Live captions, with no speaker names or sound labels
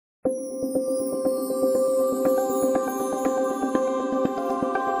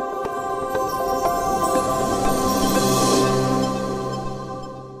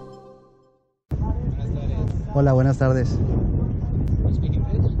Hola, buenas tardes. You speak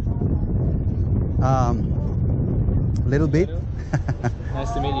English? Little bit. Nice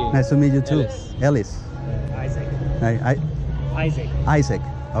to meet you. Nice to meet you too. Ellis. Isaac. Isaac. Isaac. Isaac.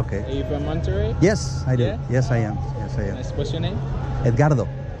 Okay. Are you from Monterrey? Yes, I do. Yeah? Yes, I am. Yes, I am. Nice. What's your name? Edgardo.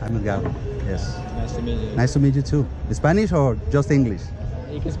 I'm Edgardo. Yes. Nice to meet you. Nice to meet you too. Spanish or just English?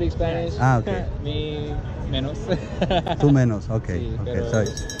 You can speak Spanish. Ah, okay. Me menos. Tú menos. Okay. Sí, Okay. pero, Sorry.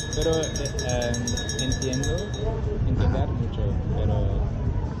 entender mucho, pero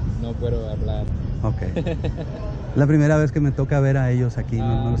no puedo hablar. Okay. La primera vez que me toca ver a ellos aquí,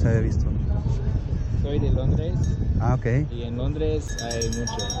 no los había visto. Soy de Londres. Ah, okay. Y en Londres hay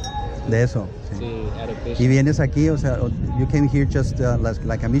mucho. De eso. Sí. Sí, adaptation. ¿Y vienes aquí, o sea, you came here just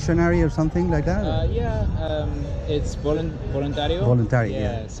like a missionary or something like that? Yeah, it's voluntario. Voluntary,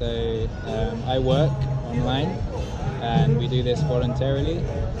 yeah. So I work online, and we do this voluntarily.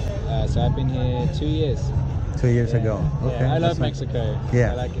 So I've been here 2 years. 2 years ago. Okay. Yeah, I love nice. Mexico.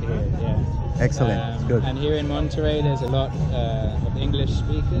 Yeah. I like it here. Yeah. Excellent. It's good. And here in Monterrey, there's a lot of English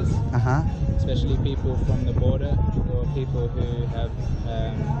speakers, Uh-huh. especially people from the border or people who have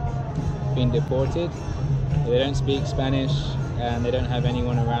been deported. They don't speak Spanish and they don't have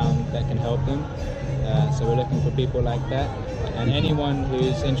anyone around that can help them. So we're looking for people like that and anyone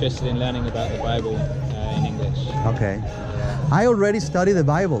who's interested in learning about the Bible in English. Okay. I already studied the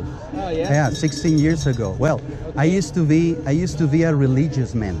Bible. Oh yeah. Yeah, 16 years ago. Well, Okay. I used to be a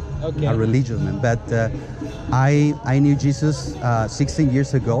religious man. Okay. A religious man, but I knew Jesus 16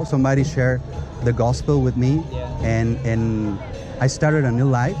 years ago. Somebody shared the gospel with me, Yeah. and I started a new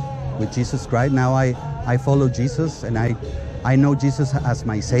life with Jesus Christ. Now I follow Jesus, and I know Jesus as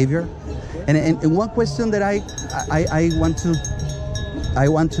my Savior. And one question that I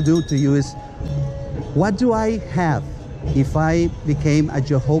want to do to you is, what do I have if I became a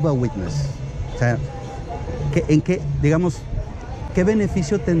Jehovah Witness? O sea, ¿qué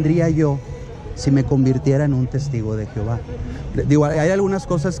beneficio tendría yo si me convirtiera en un testigo de Jehová? Digo, hay algunas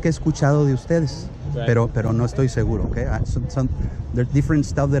cosas que he escuchado de ustedes, Right. pero no estoy seguro. Okay, there's different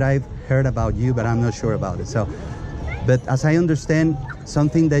stuff that I've heard about you, but I'm not sure about it. So, but as I understand,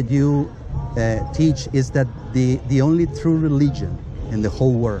 something that you teach is that the only true religion in the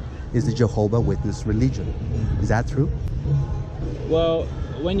whole world is the Jehovah Witness religion. Is that true? Well,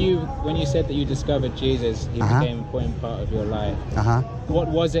 when you said that you discovered Jesus, he Uh-huh. became an important part of your life. Uh-huh. What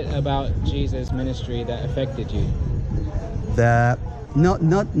was it about Jesus' ministry that affected you?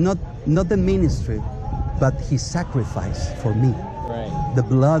 Not the ministry, but his sacrifice for me. Right. The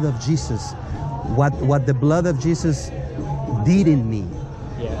blood of Jesus. What the blood of Jesus did in me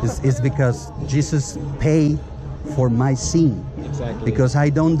Yeah. is because Jesus paid for my sin. Exactly. Because I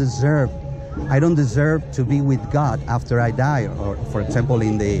don't deserve to be with God after I die, or for example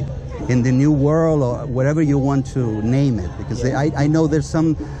in the new world, or whatever you want to name it. Because I know there's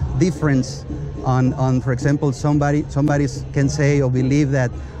some difference on for example, somebody can say or believe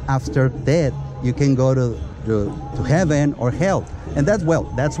that after death you can go to heaven or hell, and that's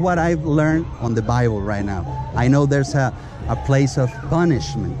what I've learned on the Bible right now. I know there's a place of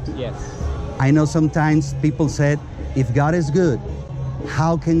punishment. Yes. I know sometimes people said, if God is good,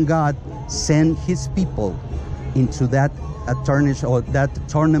 how can God send his people into that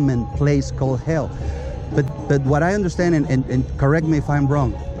tournament place called hell? But what I understand, and correct me if I'm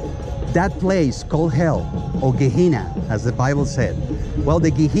wrong, that place called hell, or Gehenna, as the Bible said. Well,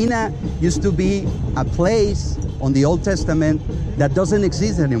 the Gehenna used to be a place on the Old Testament that doesn't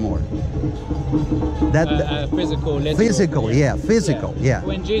exist anymore. Physical, literal. Physical, yeah.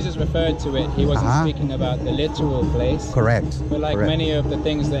 When Jesus referred to it, he wasn't Uh-huh. speaking about the literal place. Correct. But like correct. many of the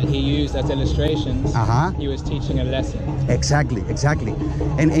things that he used as illustrations, Uh-huh. he was teaching a lesson. Exactly.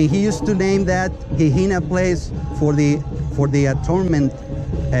 And he used to name that Gehenna place for the atonement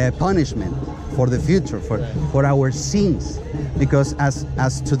punishment for the future, for our sins. Because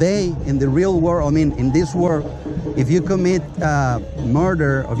as today in the real world, I mean in this world, if you commit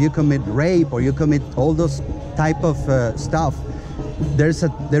murder, or you commit rape, or you commit all those type of stuff, there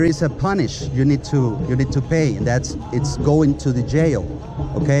is a punish you need to pay, and it's going to the jail.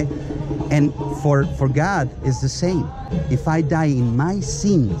 Okay, and for God it's the same. If I die in my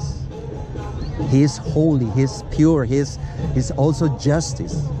sins, he is holy, he's pure, he's also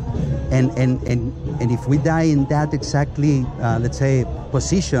justice, and if we die in that exactly let's say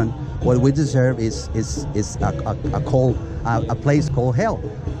position, what we deserve is a place called hell.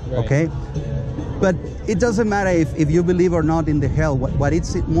 Right. Okay, but it doesn't matter if you believe or not in the hell. What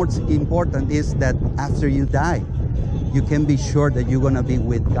it's more important is that after you die, you can be sure that you're gonna be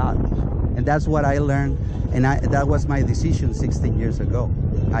with God, and that's what I learned, and that was my decision 16 years ago.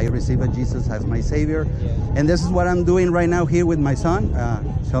 I received Jesus as my Savior. Yeah. And this is what I'm doing right now here with my son.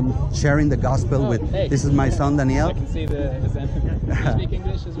 So I'm sharing the gospel with, hey. this is my son Daniel. I can see the resemblance. Do you speak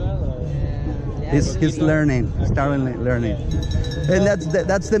English as well? Or? He's learning, starting learning. Yeah. And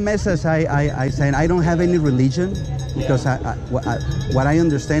that's the message I say. I don't have any religion, because what I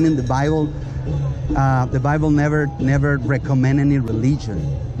understand in the Bible never recommend any religion.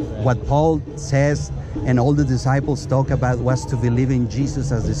 Right. What Paul says and all the disciples talk about was to believe in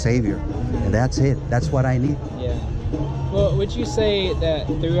Jesus as the Savior. And that's it. That's what I need. Yeah. Well, would you say that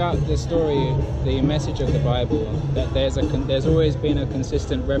throughout the story, the message of the Bible, that there's always been a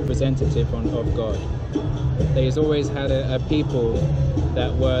consistent representative of God? There's always had a people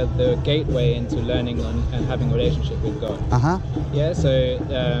that were the gateway into learning and having a relationship with God. Yeah. So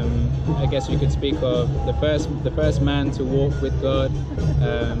I guess you could speak of the first man to walk with God.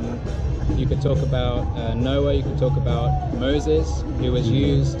 You could talk about Noah. You could talk about Moses, who was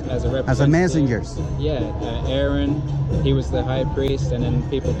used as a representative. As a messenger. Yeah, Aaron, he was the high priest, and then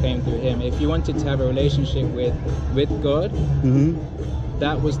people came through him. If you wanted to have a relationship with God,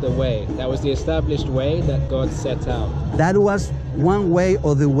 that was the way. That was the established way that God set out. That was one way,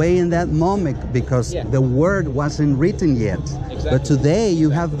 or the way in that moment, because the word wasn't written yet. Exactly. But today you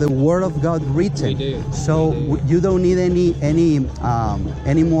have the word of God written. We do. So you don't need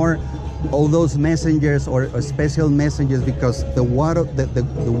any more all those messengers or special messengers, because the word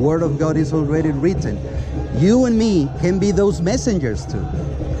of God is already written. You and me can be those messengers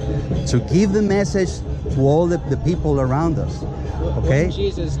to give the message to all the people around us. Okay.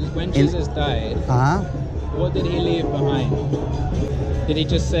 When Jesus died, what did he leave behind? Did he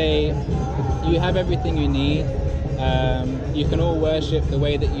just say, "You have everything you need. You can all worship the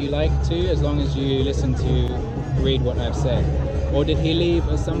way that you like to, as long as you listen to read what I've said"? Or did he leave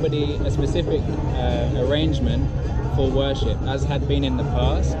a specific arrangement for worship, as had been in the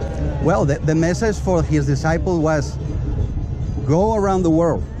past? Well, the message for his disciple was, go around the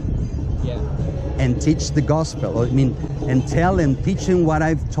world. Yeah. And teach the gospel. I mean, and tell and teach him what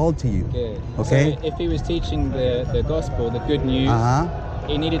I've told to you. Good. Okay. So if he was teaching the gospel, the good news,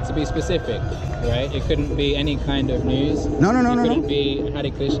 it needed to be specific, right? It couldn't be any kind of news. No. It couldn't be Hare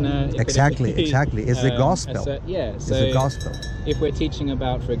Krishna. Exactly. It's the gospel. So it's the gospel. If we're teaching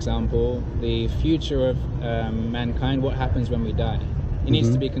about, for example, the future of mankind, what happens when we die, it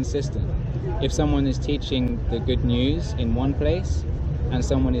needs to be consistent. If someone is teaching the good news in one place and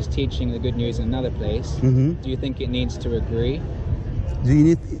someone is teaching the good news in another place, do you think it needs to agree?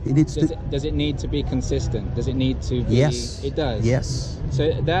 Does it need to be consistent? Does it need to be? Yes. It does. Yes.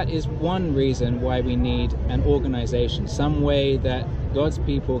 So that is one reason why we need an organization, some way that God's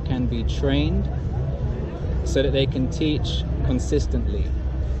people can be trained so that they can teach consistently.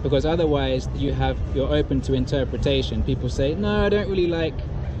 Because otherwise you're open to interpretation. People say, "No, I don't really like,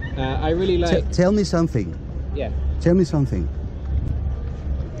 I really like..." Tell me something. Yeah. Tell me something.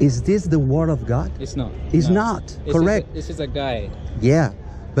 Is this the word of God? It's not. It's not. Correct. This is a guide. Yeah.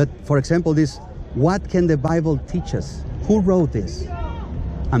 But for example, what can the Bible teach us? Who wrote this?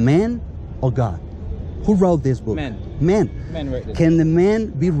 A man or God? Who wrote this book? Men. Men. Men wrote this. Can the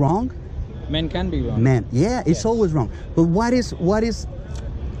man be wrong? Men can be wrong. Man. Yeah, it's always wrong. But what is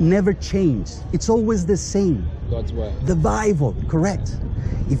never changed? It's always the same. God's word. The Bible, correct.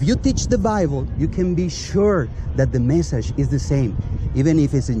 If you teach the Bible, you can be sure that the message is the same, even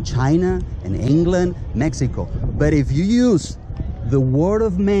if it's in China, in England, Mexico. But if you use the word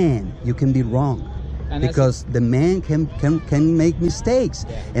of man, you can be wrong, because the man can make mistakes.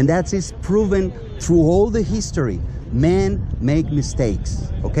 And that is proven through all the history. Men make mistakes,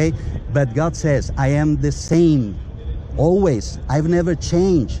 okay? But God says, I am the same always. I've never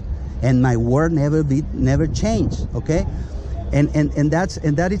changed, and my word never changed, okay? And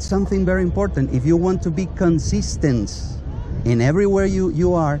that is something very important. If you want to be consistent in everywhere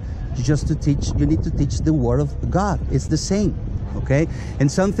you are, you need to teach the word of God. It's the same, okay? And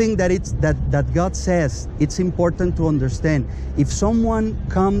something that God says, it's important to understand. If someone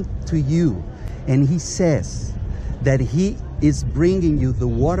comes to you and he says that he is bringing you the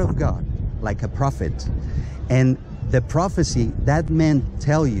word of God, like a prophet, and the prophecy that man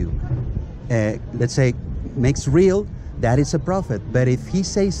tell you, let's say, makes real, that is a prophet. But if he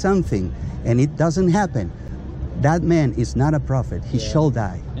says something and it doesn't happen, that man is not a prophet. He shall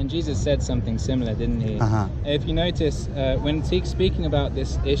die. And Jesus said something similar, didn't he? If you notice, when speaking about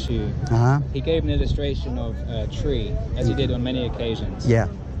this issue, he gave an illustration of a tree, as he did on many occasions. Yeah.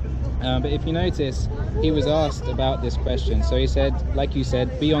 But if you notice, he was asked about this question. So he said, like you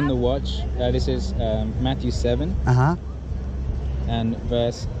said, be on the watch. This is Matthew 7. And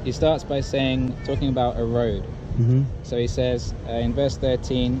he starts by talking about a road. So he says in verse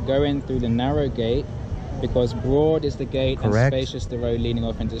 13, go in through the narrow gate, because broad is the gate Correct. and spacious the road leading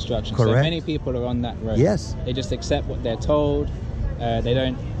off into destruction. Correct. So many people are on that road. Yes. They just accept what they're told. They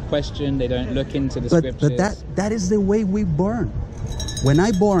don't question. They don't look into the But scriptures. that is the way we born. When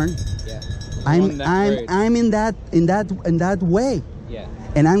I born, Yeah. I'm in that way, Yeah.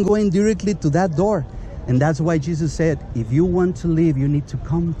 and I'm going directly to that door, and that's why Jesus said, if you want to live, you need to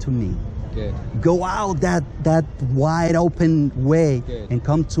come to me. Good. Go out that wide open way Good. and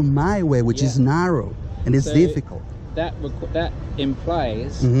come to my way, which is narrow and it's So difficult. That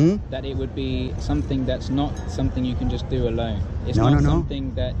implies that it would be something that's not something you can just do alone. It's No, not no, no.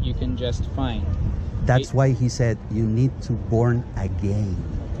 something that you can just find. That's why he said you need to born again.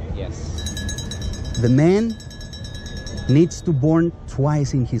 Yes. The man needs to born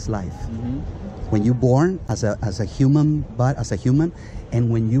twice in his life. When you born as a human, but as a human, and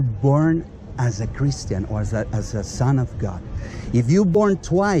when you born as a Christian or as a son of God. If you born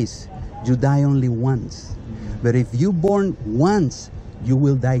twice, you die only once. But if you born once, you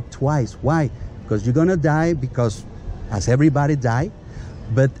will die twice. Why? Because you're gonna die because as everybody die,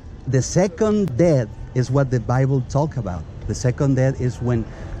 but the second death is what the Bible talk about. The second death is when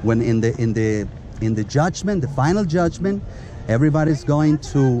in the judgment, the final judgment, everybody's going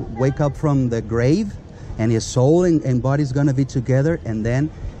to wake up from the grave, and his soul and body is going to be together, and then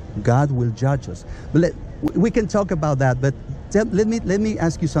God will judge us. But we can talk about that. But let me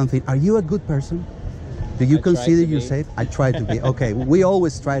ask you something. Are you a good person? Do you consider yourself? I try to be. Okay, we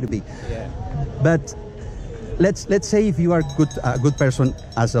always try to be. Yeah. But let's say if you are a good person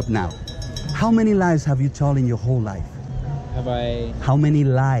as of now, how many lies have you told in your whole life? Have I? How many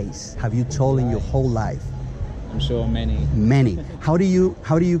lies have you told in your whole life? I'm sure many. Many. How do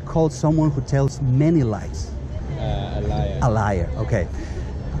you call someone who tells many lies? A liar. A liar. Okay.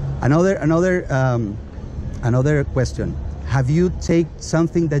 Another question. Have you taken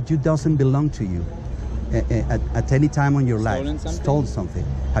something that doesn't belong to you at any time in your life? Something? Stole something.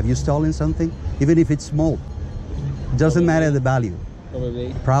 Have you stolen something? Even if it's small. Doesn't matter the value.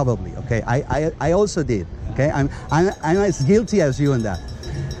 Probably. Okay. I also did. Okay. I'm as guilty as you in that.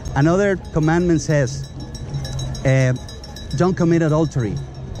 Another commandment says, don't commit adultery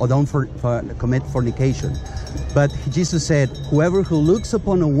or don't commit fornication. But Jesus said, whoever who looks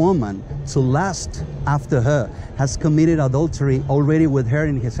upon a woman to lust after her has committed adultery already with her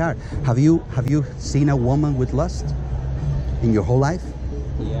in his heart. Have you seen a woman with lust in your whole life?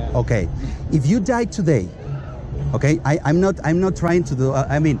 Yeah. Okay. If you die today, okay, I'm not trying to do,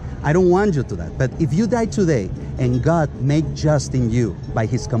 I don't want you to that. But if you die today and God make just in you by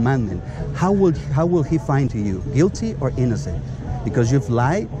his commandment, how will he find you? Guilty or innocent? Because you've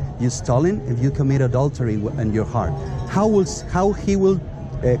lied, you've stolen, and you commit adultery in your heart. How he will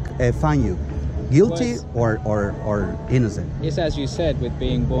find you? Guilty or innocent? It's as you said with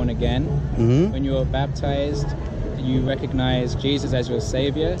being born again. When you are baptized, you recognize Jesus as your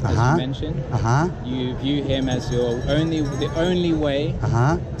savior, as you mentioned. You view him as the only way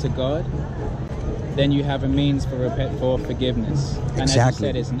to God. Then you have a means for forgiveness. And as you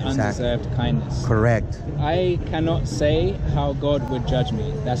said, it's an undeserved kindness. Correct. I cannot say how God would judge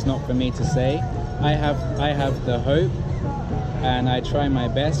me. That's not for me to say. I have the hope, and I try my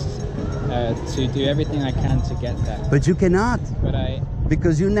best to do everything I can to get that. But you cannot.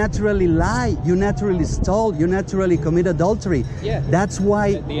 Because you naturally lie, you naturally stole, you naturally commit adultery. Yeah. That's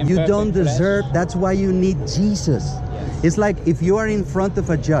why you don't deserve, that's why you need Jesus. Yes. It's like if you are in front of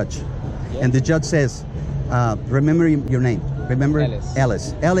a judge and the judge says, remember your name, remember?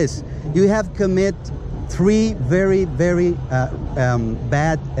 Ellis. Ellis, you have committed 3 very, very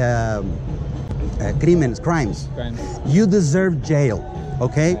bad crimes. You deserve jail,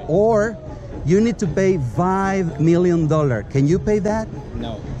 okay? Right. Or you need to pay $5 million. Can you pay that?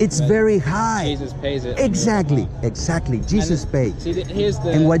 No. It's very high. Jesus pays it. Exactly. Jesus pays.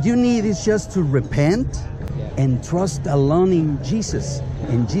 And what you need is just to repent and trust alone in Jesus.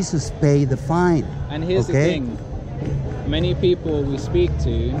 And Jesus pay the fine. And here's the thing. Many people we speak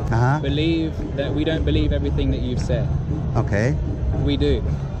to believe that we don't believe everything that you've said. Okay. We do.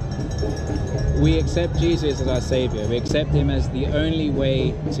 We accept Jesus as our Savior. We accept him as the only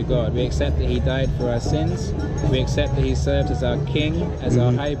way to God. We accept that he died for our sins. We accept that he served as our king, as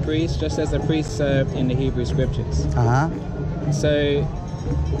our high priest, just as the priest served in the Hebrew scriptures. So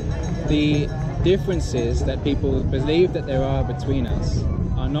the differences that people believe that there are between us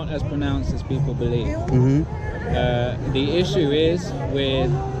are not as pronounced as people believe. The issue is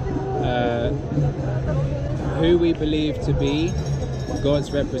with who we believe to be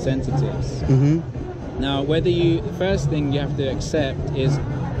God's representatives. Now, the first thing you have to accept is,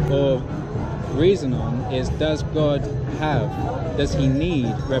 or reason on is, does he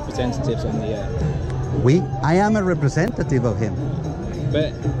need representatives on the earth? I am a representative of him.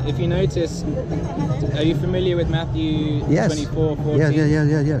 But if you notice, are you familiar with Matthew Yes.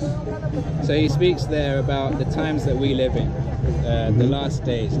 24:14? Yes. So he speaks there about the times that we live in, the last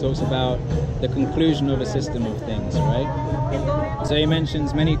days. He talks about the conclusion of a system of things, right? So he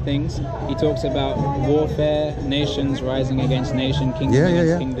mentions many things. He talks about warfare, nations rising against nation, kingdom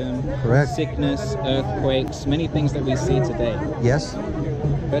against kingdom, Correct. sickness, earthquakes, many things that we see today. Yes.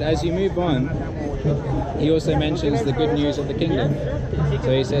 But as you move on, he also mentions the good news of the kingdom. So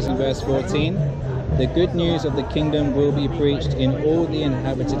he says in verse 14, the good news of the kingdom will be preached in all the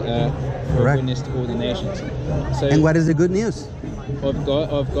inhabited earth for a witness to all the nations. So, And what is the good news? of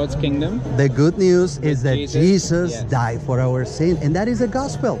God's kingdom? The good news is that Jesus yes. died for our sin, and that is the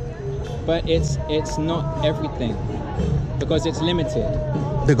gospel. But it's not everything, because it's limited.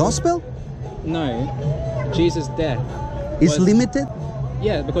 The gospel No, Jesus' death is limited.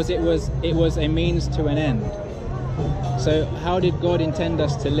 Yeah, because it was a means to an end. So how did God intend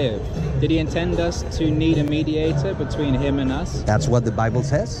us to live? Did he intend us to need a mediator between him and us? That's what the Bible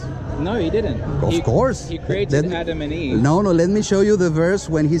says. No, he didn't. Of course. He created Adam and Eve. No, let me show you the verse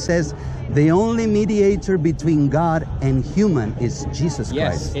when he says, the only mediator between God and human is Jesus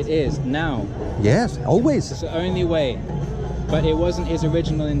Yes, Christ. it is now. Yes, always. It's the only way. But it wasn't his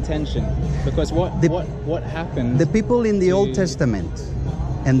original intention. Because what happened? The people in the Old Testament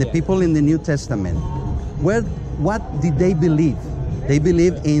and the people in the New Testament, what did they believe? They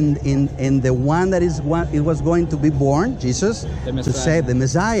believed in the one that it was going to be born, Jesus, to save the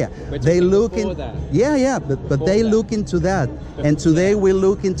Messiah. They look in that. but they look into that. And today we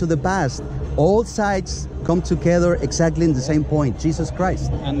look into the past. All sides come together exactly in the same point, Jesus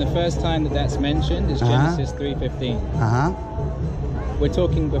Christ. And the first time that's mentioned is Genesis 3:15. We're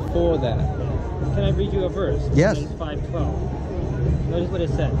talking before that. Can I read you a verse? Yes. Romans 5:12. Notice what it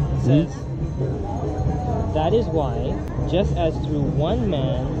says. It says, that is why, just as through one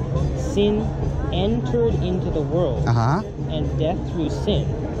man sin entered into the world, and death through sin,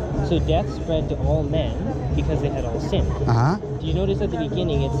 so death spread to all men because they had all sinned. Do you notice at the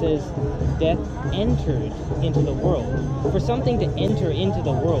beginning it says death entered into the world? For something to enter into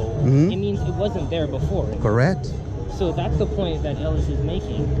the world, it means it wasn't there before. Correct. So that's the point that Ellis is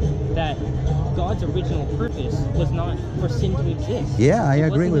making, that God's original purpose was not for sin to exist. Yeah, I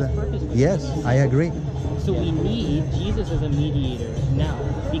agree with that. Yes, I agree. So we need Jesus as a mediator now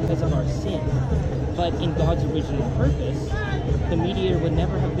because of our sin. But in God's original purpose, the mediator would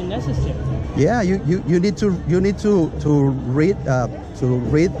never have been necessary. Yeah, you need to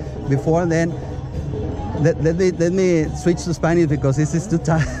read before, and then let me switch to Spanish because this is too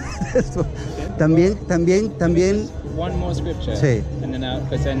tight. También. One more scripture, Sí. and then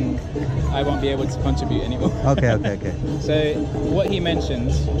because then I won't be able to contribute anymore. Okay. So what he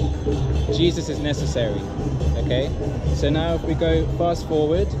mentions, Jesus is necessary. Okay. So now if we go fast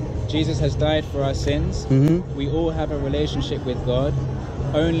forward, Jesus has died for our sins. We all have a relationship with God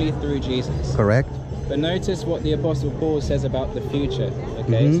only through Jesus. Correct. But notice what the Apostle Paul says about the future.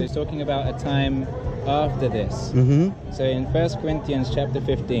 Okay. So he's talking about a time after this. So in 1 Corinthians chapter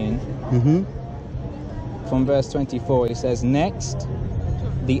 15. From verse 24, he says, next,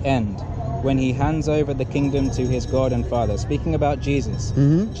 the end, when he hands over the kingdom to his God and Father. Speaking about Jesus.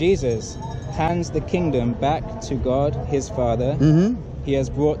 Jesus hands the kingdom back to God, his Father. He has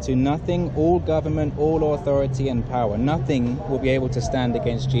brought to nothing all government, all authority and power. Nothing will be able to stand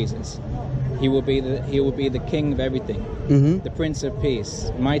against Jesus. He will be the king of everything. The Prince of Peace,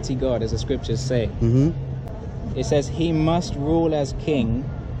 mighty God, as the scriptures say. It says he must rule as king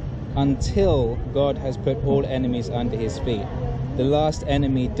until God has put all enemies under his feet. The last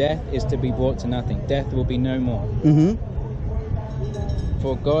enemy, death, is to be brought to nothing. Death will be no more.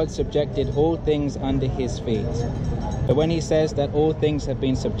 For God subjected all things under his feet. But when he says that all things have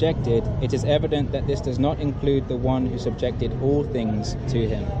been subjected, it is evident that this does not include the one who subjected all things to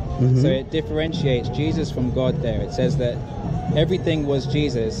him. So it differentiates Jesus from God there. It says that everything was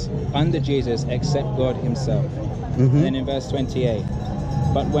Jesus, under Jesus, except God himself. And then in verse 28,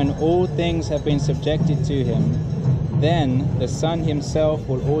 but when all things have been subjected to him, then the Son himself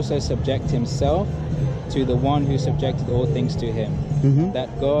will also subject himself to the one who subjected all things to him, that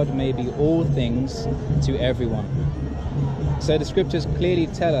God may be all things to everyone. So the scriptures clearly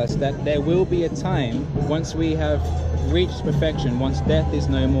tell us that there will be a time, once we have reached perfection, once death is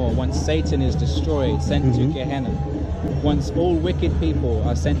no more, once Satan is destroyed, sent to Gehenna, once all wicked people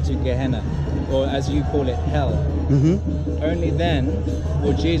are sent to Gehenna, or as you call it, hell, only then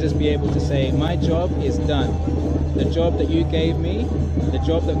will Jesus be able to say, my job is done. the job that you gave me, the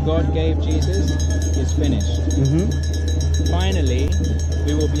job that God gave Jesus, is finished. Finally,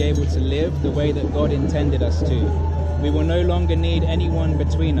 we will be able to live the way that God intended us to. We will no longer need anyone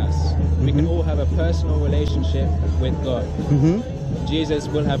between us. We can all have a personal relationship with God. Jesus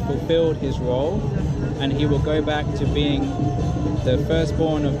will have fulfilled his role, and he will go back to being the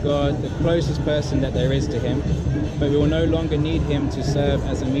firstborn of God, the closest person that there is to him, but we will no longer need him to serve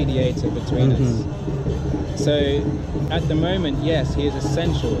as a mediator between us. So at the moment, yes, he is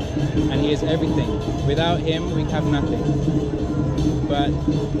essential and he is everything. Without him, we have nothing. But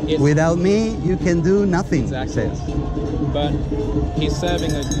without me, you can do nothing. Exactly. But he's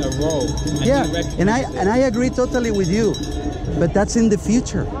serving a role. And yeah, and I agree totally with you. But that's in the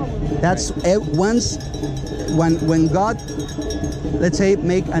future. That's once when God, let's say,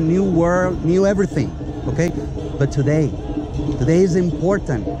 make a new world, new everything. Okay, but today is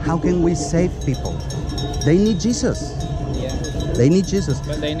important. How can we save people? They need Jesus. Yeah. They need Jesus.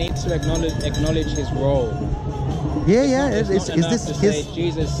 But they need to acknowledge his role. Yeah, it's not enough to say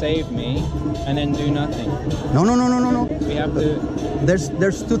Jesus saved me and then do nothing. No. We have to.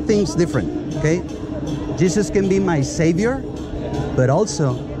 There's two things different. Okay, Jesus can be my savior, but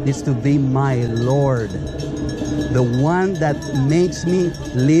also needs to be my Lord, the one that makes me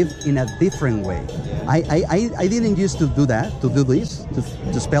live in a different way. I didn't used to do that, to do this,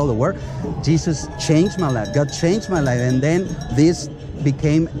 to spell the word. Jesus changed my life. God changed my life, and then this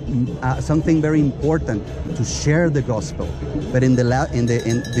became something very important to share the gospel. But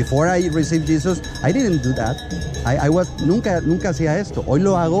before I received Jesus, I didn't do that. Nunca hacía esto. Hoy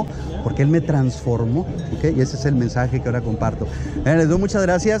lo hago porque él me transformó. Okay? Y ese es el mensaje que ahora comparto. Les doy muchas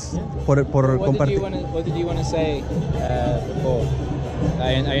gracias por compartir. What did you want to say before?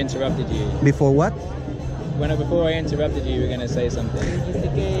 I interrupted you. Before what? Before I interrupted you, you were going to say something.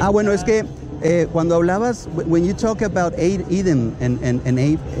 Bueno, es que cuando hablabas, when you talk about Eden and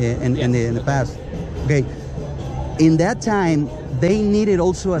in the past, okay, in that time they needed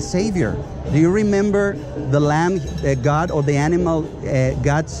also a savior. Do you remember the lamb God or the animal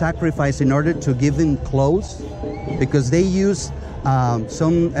God sacrificed in order to give them clothes? Because they used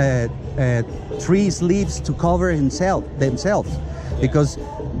some trees leaves to cover themselves, because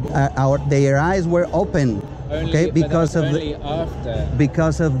their eyes were open. Okay, because of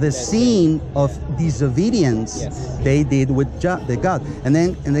the sin of disobedience they did with God, and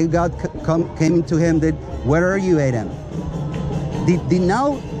then God came to him. Where are you, Adam?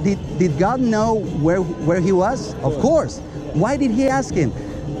 Did God know where he was? Of course. Why did he ask him?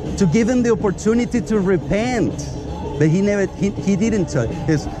 To give him the opportunity to repent. But he didn't.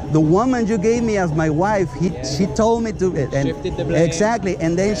 The woman you gave me as my wife, she told me to. Shifted the blame. Exactly,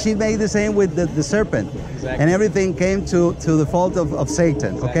 and then she made the same with the serpent. Exactly. And everything came to the fault of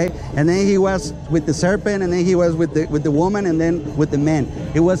Satan. Exactly. Okay, and then he was with the serpent, and then he was with the woman, and then with the man.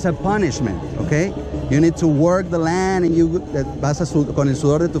 It was a punishment. Okay, you need to work the land, and you vas con el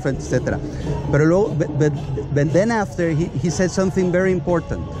sudor de tu frente, etc. But then after he said something very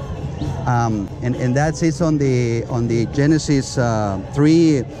important. And that is on the Genesis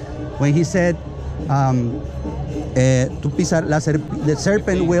 3, when he said, the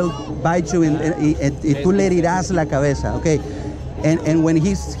serpent will bite you y tú le herirás la cabeza. Okay, and when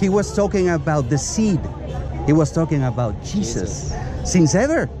he was talking about the seed, he was talking about Jesus. Since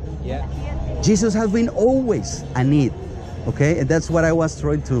ever, Jesus has been always a need. Okay, and that's what I was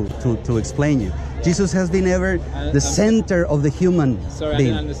trying to explain you. Jesus has been ever the center of the human being. Sorry, I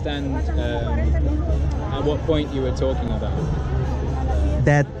didn't understand at what point you were talking about.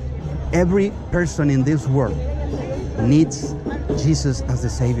 That every person in this world needs Jesus as the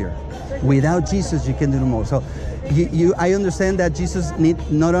Savior. Without Jesus, you can do no more. So, I understand that Jesus need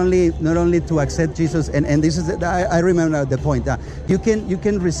not only to accept Jesus, and this is I remember the point. You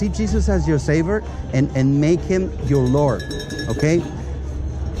can receive Jesus as your Savior and make him your Lord. Okay.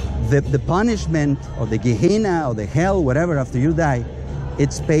 The punishment or the Gehenna or the hell, whatever, after you die,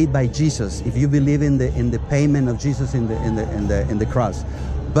 it's paid by Jesus if you believe in the payment of Jesus in the cross.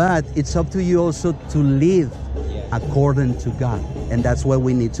 But it's up to you also to live according to God, and that's what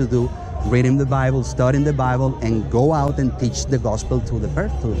we need to do: reading the Bible, studying the Bible, and go out and teach the gospel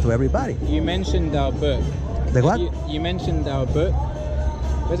to everybody. You mentioned our book. The what? You mentioned our book.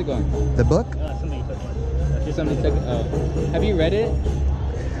 Where's it gone? The book? Somebody took it. Have you read it?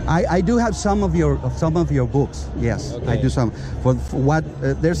 I do have some of your books. Yes, okay. I do some. For what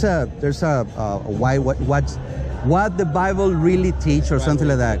there's a what the Bible really teach or something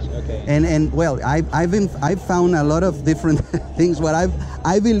like that. Okay. And well, I've found a lot of different things. What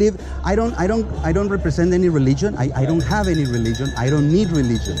I believe, I don't represent any religion. I don't have any religion. I don't need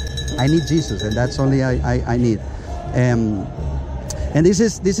religion. I need Jesus, and that's only I need. And this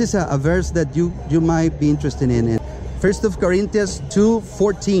is a verse that you might be interested in. 1 Corinthians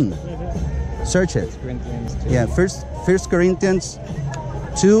 2:14. Search it. Corinthians 2. Yeah, First Corinthians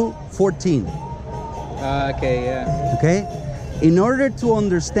 2:14. Okay, yeah. Okay? In order to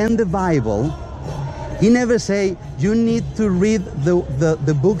understand the Bible, he never say you need to read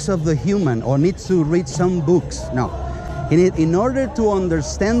the books of the human or need to read some books. No. In order to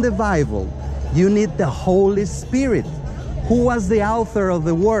understand the Bible, you need the Holy Spirit. Who was the author of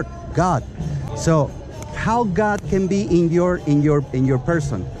the word? God. So how God can be in your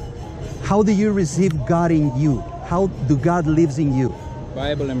person? How do you receive God in you? How do God lives in you?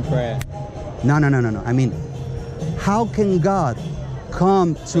 Bible and prayer. No. I mean, how can God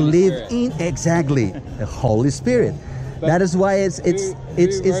come to Holy live Spirit. in exactly the Holy Spirit? But that is why it's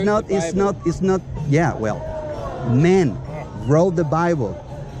wrote not the Bible? yeah, well, men wrote the Bible,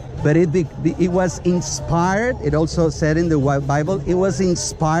 but it was inspired. It also said in the Bible it was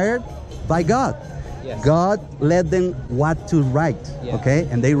inspired by God. Yes. God led them what to write. Yeah. Okay,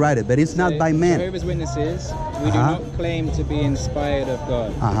 and they write it, but it's not by men. Jehovah's Witnesses, we do not claim to be inspired of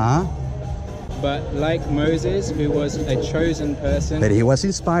God. But like Moses, who was a chosen person, But he was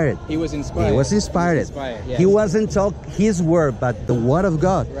inspired. he was inspired. He was inspired. Yes. He wasn't talk his word, but the word of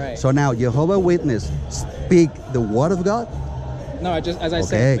God. Right. So now Jehovah Witness speak the word of God. No, as I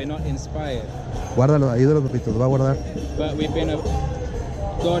said, we're not inspired. Guárdalo, ayúdalo, papito, lo va a guardar. But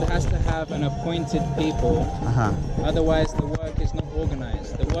God has to have an appointed people. Otherwise, the work is not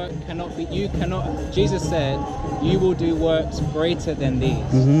organized. The work cannot be. Jesus said, "You will do works greater than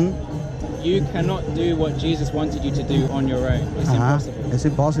these." You cannot do what Jesus wanted you to do on your own. It's impossible. It's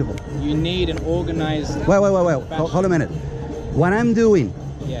impossible. You need an organized. Wait. Hold a minute. What I'm doing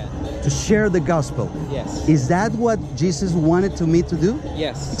Yeah. to share the gospel. Yes. Is that what Jesus wanted me to do?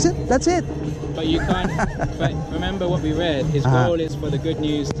 Yes. That's it. But you can't. But remember what we read. His goal is for the good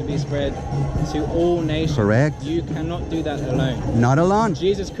news to be spread to all nations. Correct. You cannot do that alone. Not alone.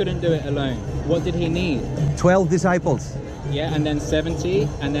 Jesus couldn't do it alone. What did he need? 12 disciples. Yeah, and then 70,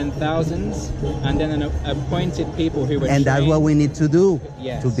 and then thousands, and then an appointed people who were And that's trained. what we need to do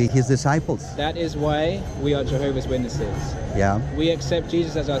Yes. to be his disciples. That is why we are Jehovah's Witnesses. Yeah. We accept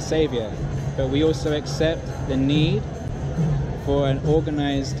Jesus as our Savior, but we also accept the need for an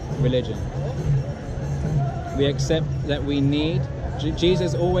organized religion. We accept that we need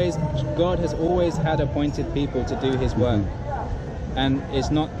God has always had appointed people to do his work. And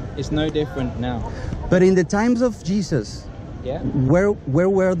it's no different now. But in the times of Jesus, Yeah. where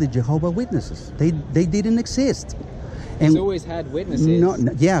were the Jehovah Witnesses? They didn't exist. He's always had witnesses.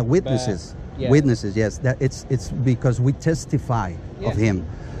 Witnesses. But, yeah. Witnesses, yes. That it's because we testify of Yeah. him.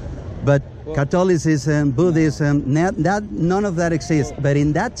 But Well, Catholicism, Buddhism, none of that exists. But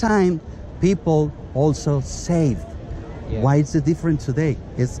in that time, people also saved. Yeah. Why is it different today?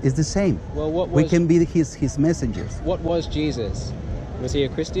 It's the same. Well, we can be his messengers. What was Jesus? Was he a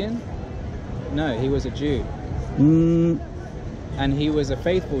Christian? No, he was a Jew. And he was a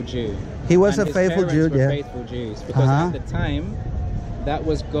faithful Jew. He was And a his faithful parents Jew, were yeah. faithful Jews, because at the time, that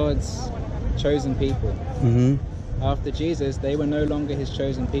was God's chosen people. After Jesus, they were no longer his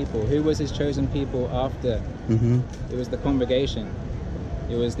chosen people. Who was his chosen people after? It was the congregation.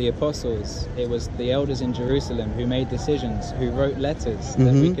 It was the apostles. It was the elders in Jerusalem who made decisions, who wrote letters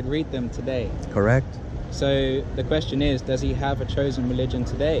that we could read them today. Correct. So the question is, does he have a chosen religion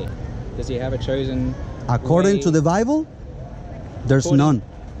today? Does he have a chosen According way? to the Bible, there's none.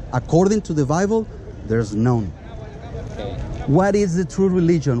 According to the Bible, there's none. Okay. What is the true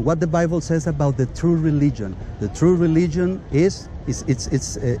religion? What the Bible says about the true religion? The true religion is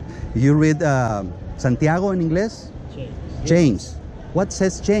you read Santiago in English? James. What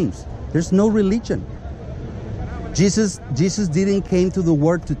says James? There's no religion. Jesus didn't came to the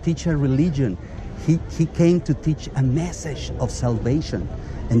world to teach a religion. He came to teach a message of salvation,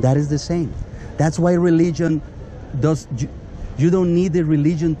 and that is the same. That's why religion does. You don't need the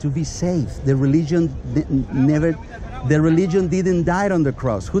religion to be saved. The religion didn't die on the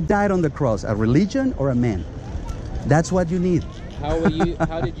cross. Who died on the cross? A religion or a man? That's what you need. How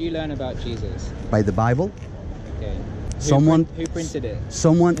did you learn about Jesus? By the Bible. Okay. Who printed it?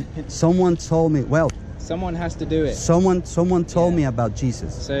 Someone told me. Well, someone has to do it. Someone told me about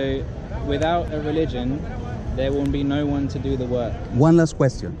Jesus. So, without a religion, there will be no one to do the work. One last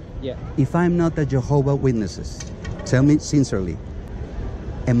question. Yeah. If I'm not a Jehovah Witnesses, tell me sincerely,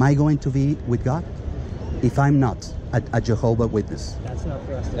 am I going to be with God? If I'm not a Jehovah Witness. That's not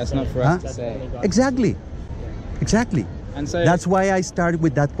for us to That's say. not for us to That's say. only God. Exactly. Exactly. And so That's why I started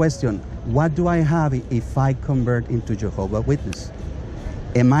with that question. What do I have if I convert into Jehovah Witness?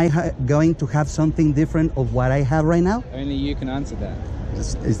 Am I going to have something different of what I have right now? Only you can answer that.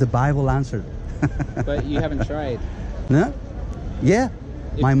 Is the Bible answered? But you haven't tried. No? Yeah.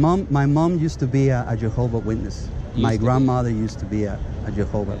 My mom used to be a Jehovah Witness. My grandmother used to be a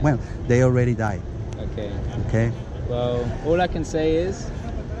Jehovah. Well, they already died. Okay. Okay. Well, all I can say is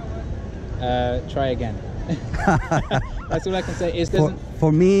try again. That's all I can say.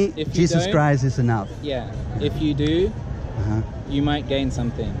 For me, Jesus Christ is enough. Yeah. If you do, you might gain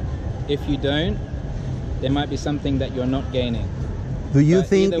something. If you don't, there might be something that you're not gaining. Do you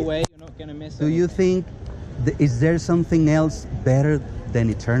think? Either way, you're not going to miss. Do you think? Is there something else better than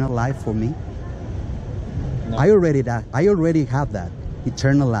eternal life for me? No. I already have that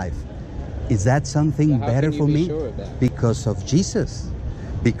eternal life. Is that something better for me? Sure of that? Because of Jesus.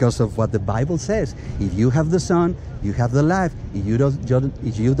 Because of what the Bible says. If you have the Son, you have the life. If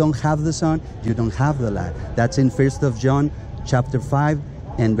you don't have the Son, you don't have the life. That's in 1 John chapter 5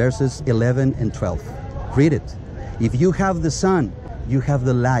 and verses 11 and 12. Read it. If you have the Son, you have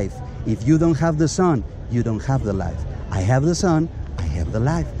the life. If you don't have the Son, you don't have the life. I have the Son, I have the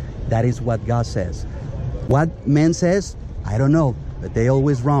life. That is what God says. What man says, I don't know, but they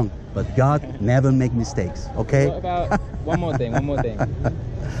always wrong. But God never make mistakes, okay? What about, one more thing.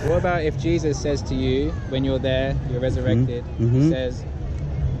 What about if Jesus says to you, when you're there, you're resurrected, he says,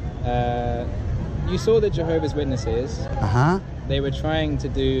 you saw the Jehovah's Witnesses, they were trying to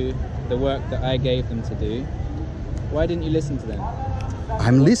do the work that I gave them to do. Why didn't you listen to them?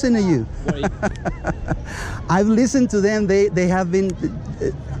 I'm listening to you. I've listened to them. They have been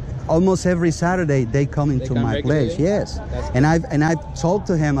almost every Saturday. They come into my place. Yes, and I've talked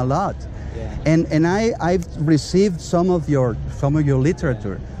to him a lot. Yeah. And I've received some of your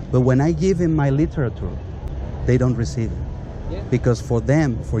literature, but when I give him my literature, they don't receive it. Yeah. Because for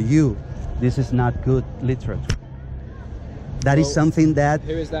them, for you, this is not good literature. That is something that.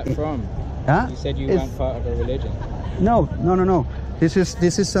 Who is that from? You said you weren't part of a religion. No. This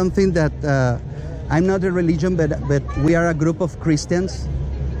is something that I'm not a religion, but we are a group of Christians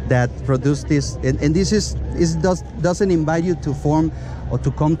that produce this, and this doesn't invite you to form or to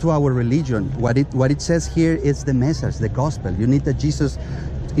come to our religion. What it says here is the message, the gospel. You need a Jesus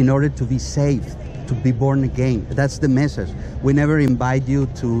in order to be saved, to be born again. That's the message. We never invite you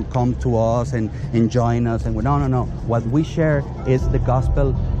to come to us and join us. And no. What we share is the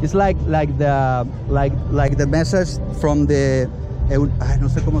gospel. It's like the message from the no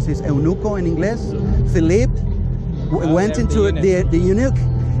sé cómo se dice, eunuco en inglés. Philip went into the eunuch,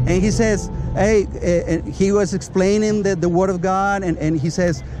 and he says, hey, he was explaining the word of God, and he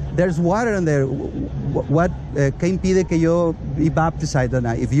says, there's water in there. What ¿qué impide que yo be baptized?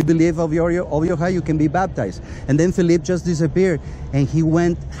 If you believe of your heart, you can be baptized. And then Philip just disappeared, and he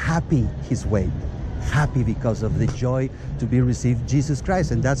went happy his way. Happy because of the joy to be received Jesus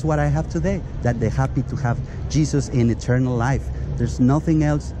Christ. And that's what I have today, that they're happy to have Jesus in eternal life. There's nothing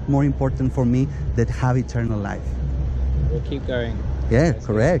else more important for me than have eternal life. We'll keep going. Yeah,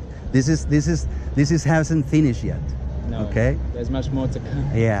 correct. This hasn't finished yet. No, okay? There's much more to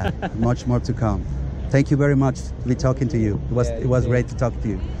come. Yeah, much more to come. Thank you very much to be talking to you. It was great to talk to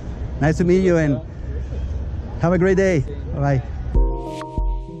you. Nice to meet you, and have a great day. Bye-bye.